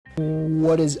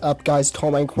What is up, guys?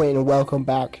 Tom Quaint, and welcome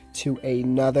back to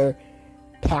another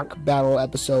pack battle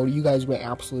episode. You guys went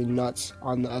absolutely nuts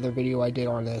on the other video I did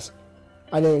on this.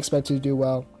 I didn't expect it to do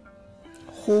well.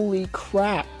 Holy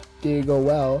crap, did it go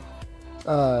well.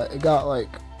 It got like,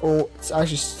 it's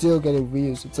actually still getting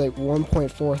views. It's like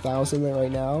 1.4 thousand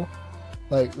right now.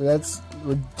 Like, that's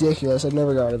ridiculous. I've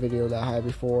never got a video that high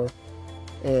before,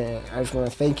 and I just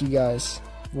want to thank you guys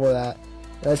for that.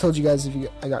 And I told you guys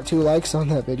I got 2 likes on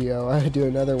that video, I would do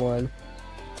another one.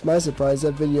 To my surprise,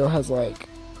 that video has like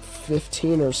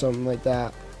 15 or something like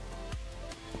that.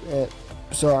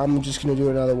 So I'm just gonna do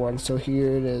another one. So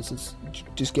here it is. Let's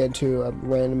just get into a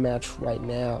random match right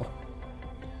now.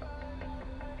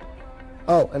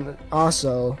 Oh, and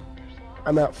also,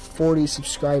 I'm at 40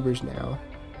 subscribers now.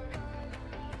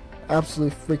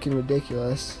 Absolutely freaking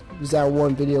ridiculous. Because that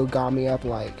one video got me up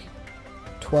like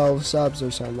 12 subs or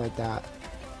something like that.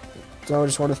 So I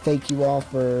just want to thank you all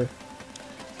for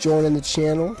joining the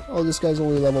channel. Oh, this guy's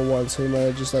only level 1, so he might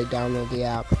have just like download the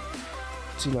app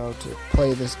to, you know, to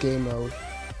play this game mode.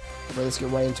 But let's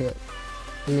get right into it.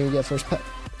 We're gonna get first pet.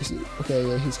 Okay,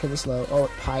 yeah, he's kind of slow. Oh,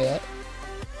 Payet.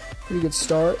 Pretty good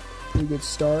start. Pretty good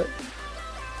start.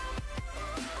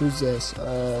 Who's this?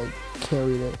 Can't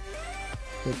read it.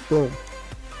 Okay, boom.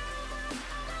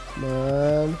 Come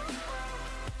on.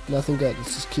 Nothing good.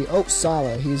 Let's just keep. Oh,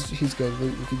 Salah. He's good.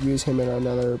 We could use him in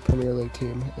another Premier League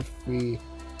team if we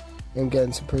am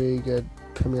getting some pretty good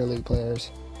Premier League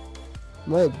players.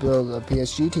 Might build a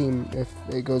PSG team if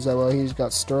it goes that well. He's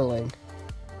got Sterling.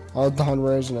 All Don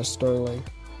Rares and a Sterling.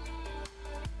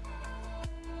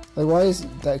 Like, why is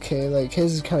that K? Like,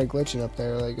 his is kind of glitching up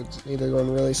there. Like, it's either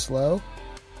going really slow,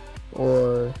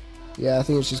 or yeah, I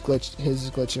think it's just glitched. His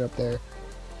is glitching up there.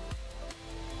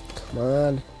 Come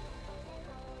on.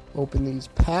 Open these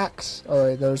packs.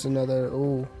 Alright, there's another.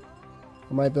 Ooh.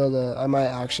 I might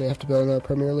actually have to build another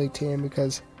Premier League team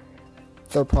because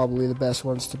they're probably the best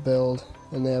ones to build.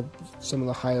 And they have some of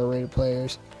the higher rated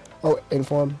players. Oh,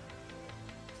 Inform.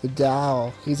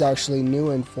 Vidal. He's actually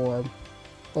new in form.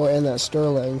 Oh, and that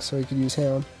Sterling, so we could use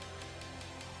him.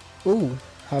 Ooh,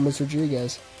 James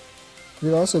Rodriguez. We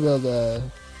could also build a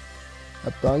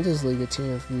Bundesliga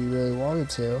team if we really wanted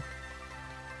to.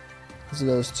 So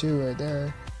those 2 right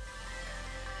there.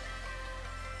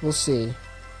 We'll see.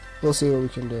 We'll see what we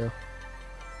can do.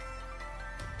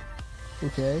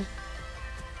 Okay.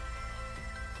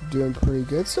 Doing pretty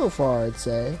good so far, I'd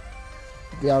say.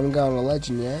 We haven't gotten a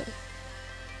legend yet.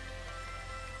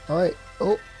 Alright.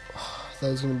 Oh. I thought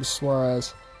it was going to be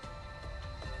Suarez.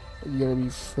 You're going to be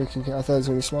freaking... I thought it was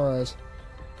going to be Suarez.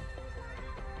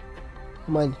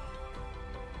 Come on.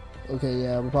 Okay,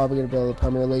 yeah. We're probably going to build a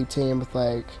Premier League team with,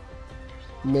 like,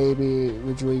 maybe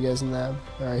Rodriguez and them.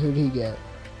 Alright, who did he get?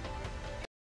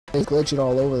 He's glitching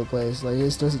all over the place. Like,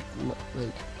 this doesn't...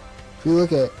 Like, if you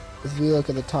look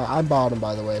at the top... I'm bottom,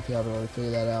 by the way, if you haven't already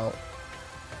figured that out.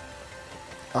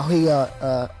 Oh,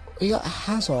 he got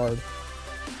Hazard.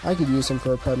 I could use him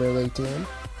for a Premier League team.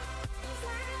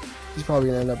 He's probably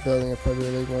going to end up building a Premier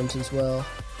League one as well.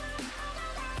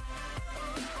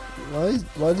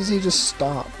 Why does he just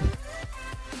stop?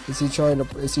 Is he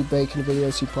making a video?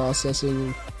 Is he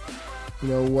processing, you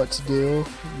know, what to do?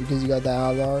 Because he got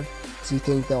that Hazard? Does he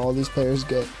think that all these players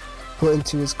get put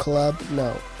into his club?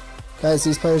 No. Guys,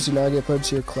 these players do not get put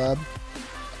into your club.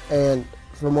 And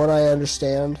from what I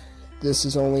understand, this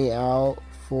is only out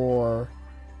for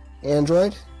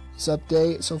Android. This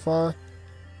update so far.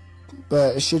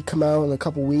 But it should come out in a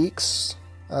couple weeks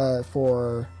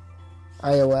for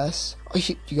iOS. Oh,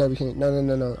 you gotta be kidding.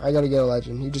 No. I gotta get a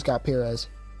legend. He just got Perez.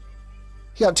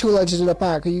 He got 2 legends in a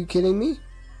pack. Are you kidding me?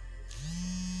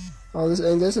 Oh, this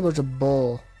is a bunch of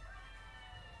bull.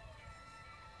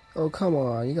 Oh, come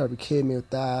on. You gotta be kidding me with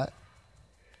that.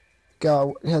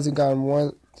 Hasn't gotten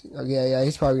one. Oh, yeah,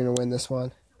 he's probably gonna win this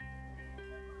one.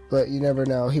 But you never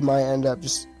know. He might end up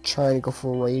just trying to go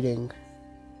for rating,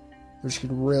 which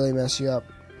could really mess you up.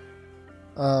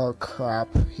 Oh, crap.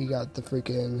 He got the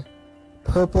freaking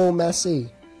purple Messi.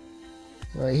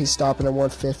 Alright, he's stopping at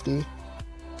 150.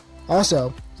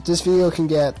 Also, if this video can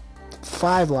get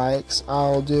 5 likes,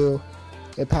 I'll do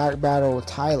a pack battle with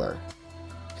Tyler.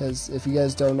 Because if you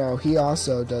guys don't know, he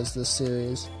also does this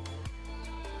series.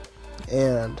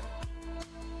 And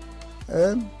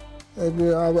I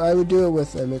would do it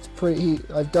with him. It's pretty.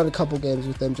 I've done a couple games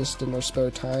with him just in our spare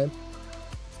time.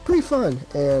 Pretty fun,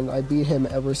 and I beat him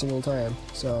every single time.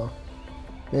 So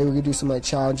maybe we could do some like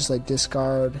challenges, like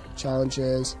discard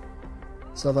challenges,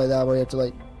 stuff like that, where you have to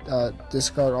like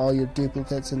discard all your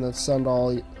duplicates and then send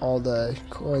all the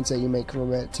coins that you make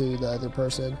from it to the other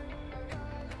person.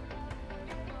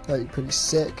 That'd be pretty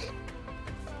sick.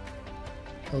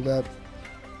 Hold up.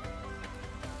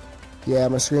 Yeah,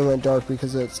 my screen went dark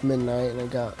because it's midnight and I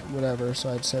got whatever, so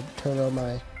I just had to turn on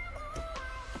my...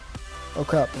 Oh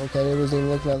crap, okay, I wasn't even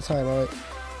looking at the time. Alright.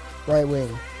 Right wing.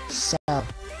 Sal.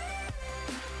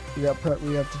 We have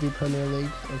to do Premier League.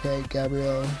 Okay,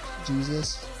 Gabriel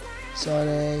Jesus.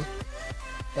 Sane.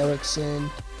 Eriksson.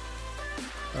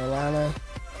 Alana.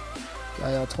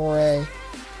 Yaya Torre.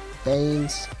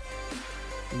 Baines.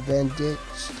 Van Dijk.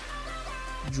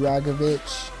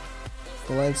 Dragovic.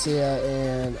 Valencia,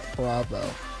 and Bravo.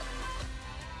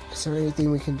 Is there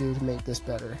anything we can do to make this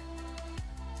better?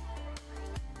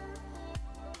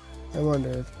 I wonder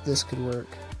if this could work.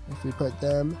 If we put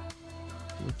them,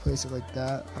 we place it like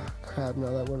that. Oh crap,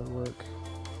 no, that wouldn't work.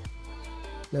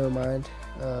 Never mind.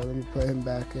 Let me put him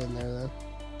back in there then.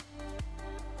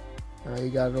 Alright, you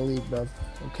got to leave, bro.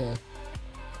 Okay.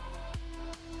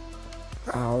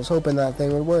 I was hoping that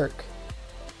thing would work.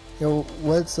 You know,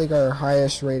 what's like our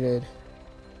highest rated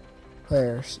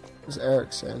players? Is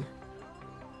Eriksson.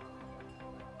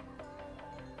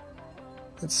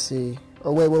 Let's see.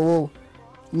 Oh wait, whoa.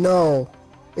 No!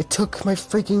 It took my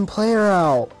freaking player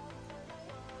out!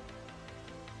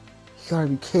 You gotta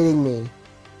be kidding me.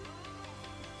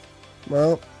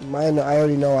 Well, mine, I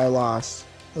already know I lost.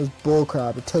 It was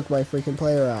bullcrap. It took my freaking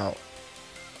player out.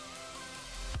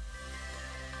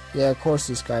 Yeah, of course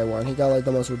this guy won. He got like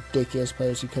the most ridiculous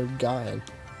players he could have gotten.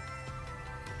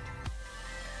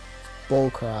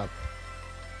 Bullcrap.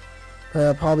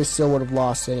 I probably still would have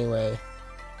lost anyway.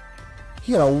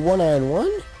 He got a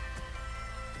 1-on-1?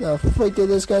 The frick did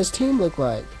this guy's team look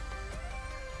like?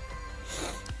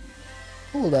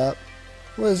 Hold up.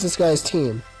 What is this guy's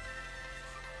team?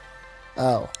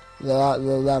 Oh,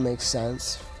 that makes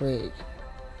sense. Freak.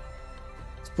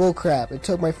 It's bullcrap. It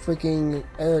took my freaking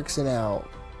Eriksson out.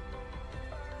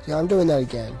 Yeah, I'm doing that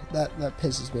again. That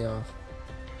pisses me off.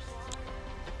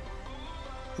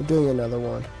 I'm doing another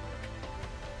one.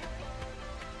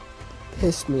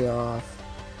 Pissed me off.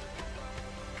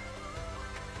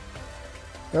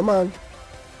 Come on.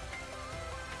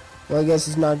 Well, I guess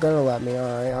it's not gonna let me.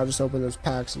 Alright, I'll just open those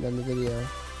packs and end the video.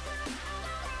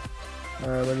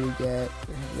 Alright, what do we get?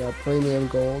 We got premium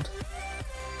gold.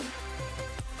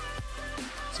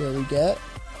 So what we get?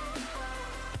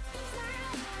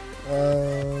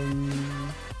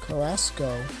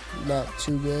 Carrasco. Not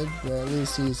too good, but at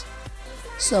least he's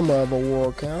somewhat of a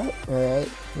war count. Alright,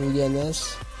 we getting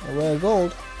this. A rare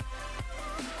gold.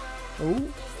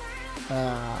 Ooh.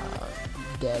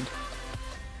 Dead.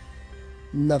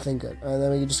 Nothing good. And then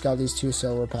we just got these 2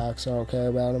 silver packs. I don't care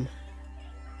about them.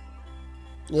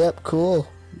 Yep, cool.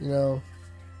 You know,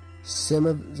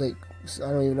 like, I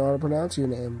don't even know how to pronounce your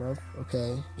name, bro.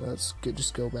 Okay, let's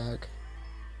just go back.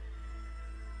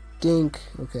 Dink.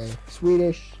 Okay,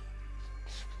 Swedish.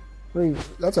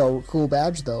 That's a cool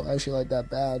badge, though. I actually like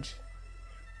that badge.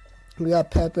 We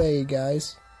got Pepe,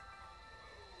 guys.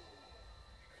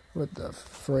 What the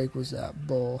frick was that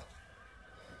bull?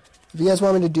 If you guys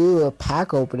want me to do a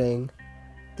pack opening,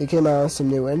 they came out with some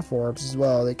new informs as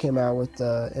well. They came out with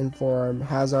the inform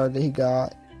Hazard that he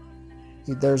got.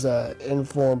 There's a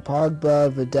inform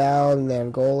Pogba, Vidal, and the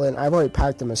Angolan. I've already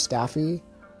packed the Mustafi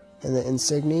and the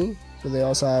Insigne. So they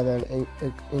also have an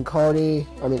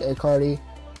Icardi.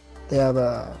 They have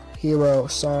a Hero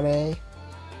Sane.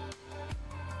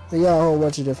 They got a whole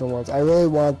bunch of different ones. I really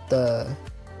want I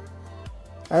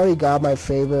already got my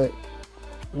favorite.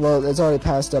 Well, it's already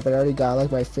passed up, but I already got like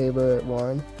my favorite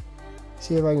one.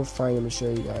 See if I can find him and show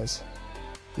you guys.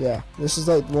 Yeah, this is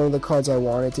like one of the cards I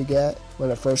wanted to get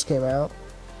when it first came out.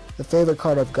 The favorite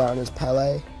card I've gotten is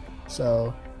Pele.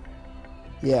 So,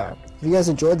 yeah. If you guys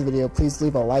enjoyed the video, please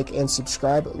leave a like and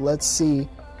subscribe. Let's see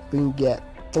if we can get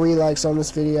 3 likes on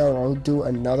this video, and I'll do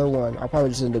another one. I'll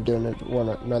probably just end up doing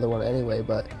another one anyway,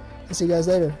 but I'll see you guys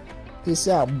later. Peace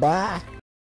out. Bye.